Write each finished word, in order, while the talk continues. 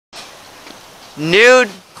new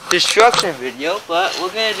destruction video, but we're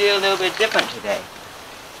gonna do a little bit different today.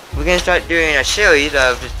 We're gonna start doing a series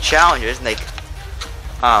of challenges, like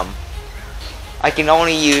I can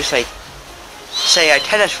only use, like, say a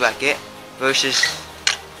tennis racket versus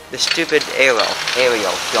the stupid Ariel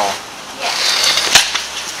doll. Yeah.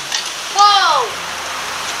 Whoa!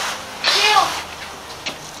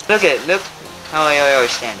 Look how Ariel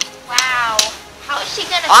is standing. Wow. How is she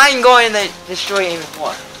gonna? I'm going to destroy even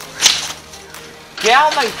more. Get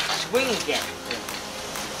out of my swing again.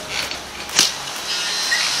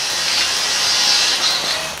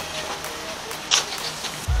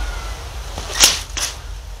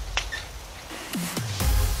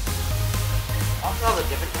 Also, all the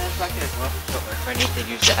different tennis rackets as well. So if I need to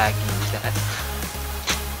use that, I can use that.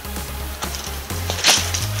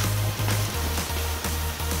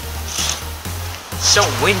 It's so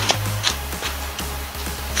windy.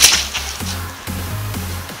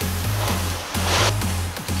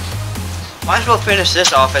 Might as well finish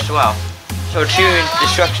this off as well. So two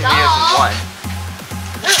destruction videos in one.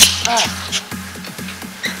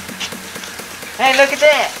 Hey, look at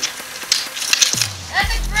that!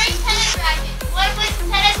 That's a great tennis racket. What was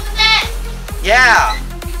tennis with that? Yeah!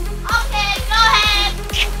 Okay, go ahead.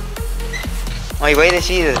 Wait, wait to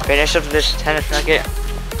see the finish of this tennis racket.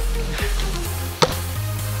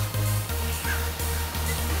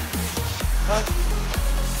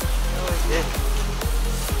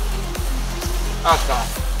 Oh god.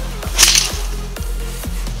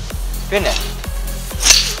 Finish.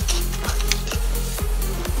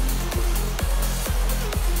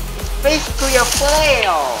 It's basically a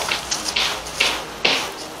flail.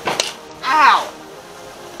 Ow.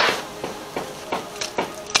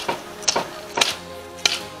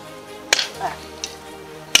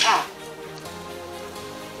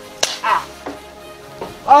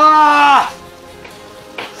 Ah!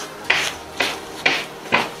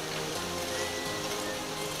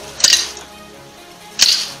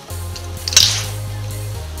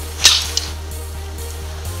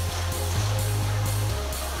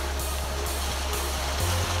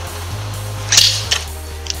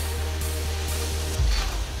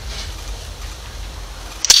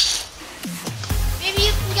 Maybe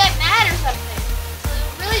you can get mad or something. So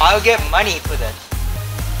really I'll get money for this.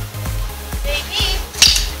 maybe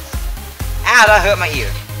Ow, that hurt my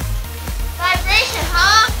ear. vibration,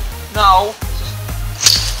 huh? No,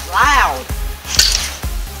 it's just loud.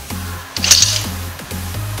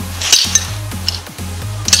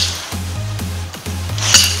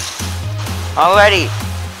 Alrighty,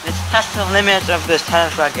 let's test the limits of this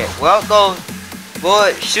tennis racket. Will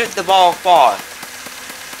it shoot the ball far?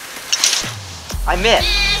 I missed.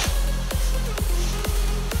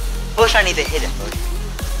 First I need to hit it first.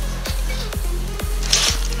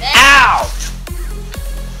 Ow!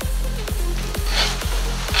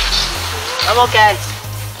 I'm okay.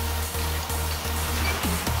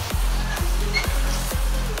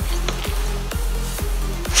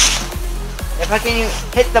 If I can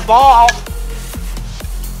hit the ball.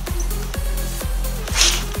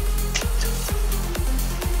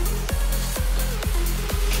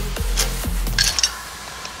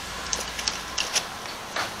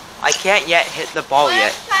 I can't yet hit the ball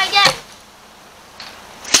yet. Let's try again.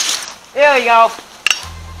 There we go.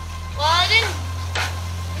 Well, I didn't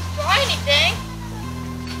destroy anything.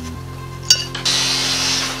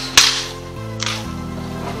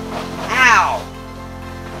 Ow!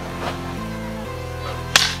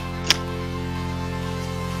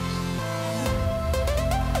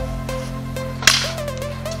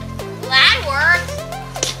 That works.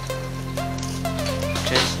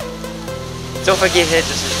 Don't forget to hit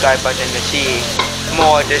the subscribe button to see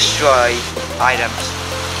more destroy items.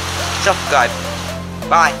 Subscribe.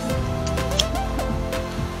 Bye.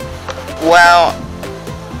 Well,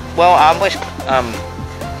 I was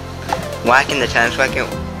whacking the tennis racket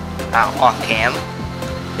off cam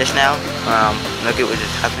just now. Look at what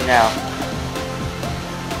just happened now.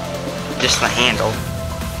 Just the handle.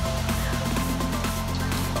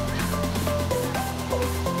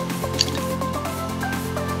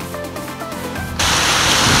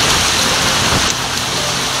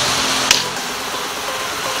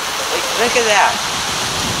 Look at that.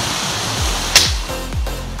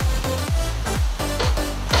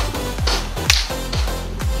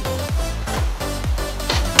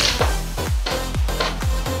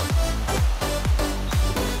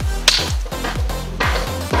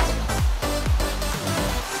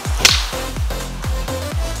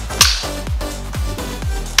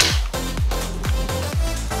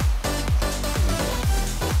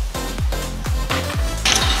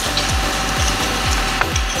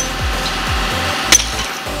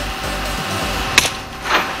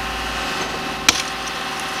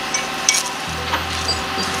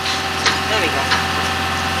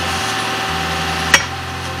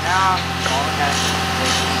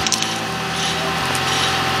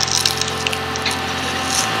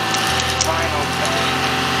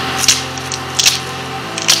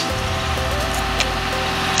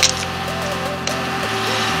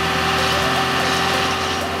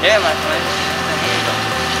 Yeah, my friends.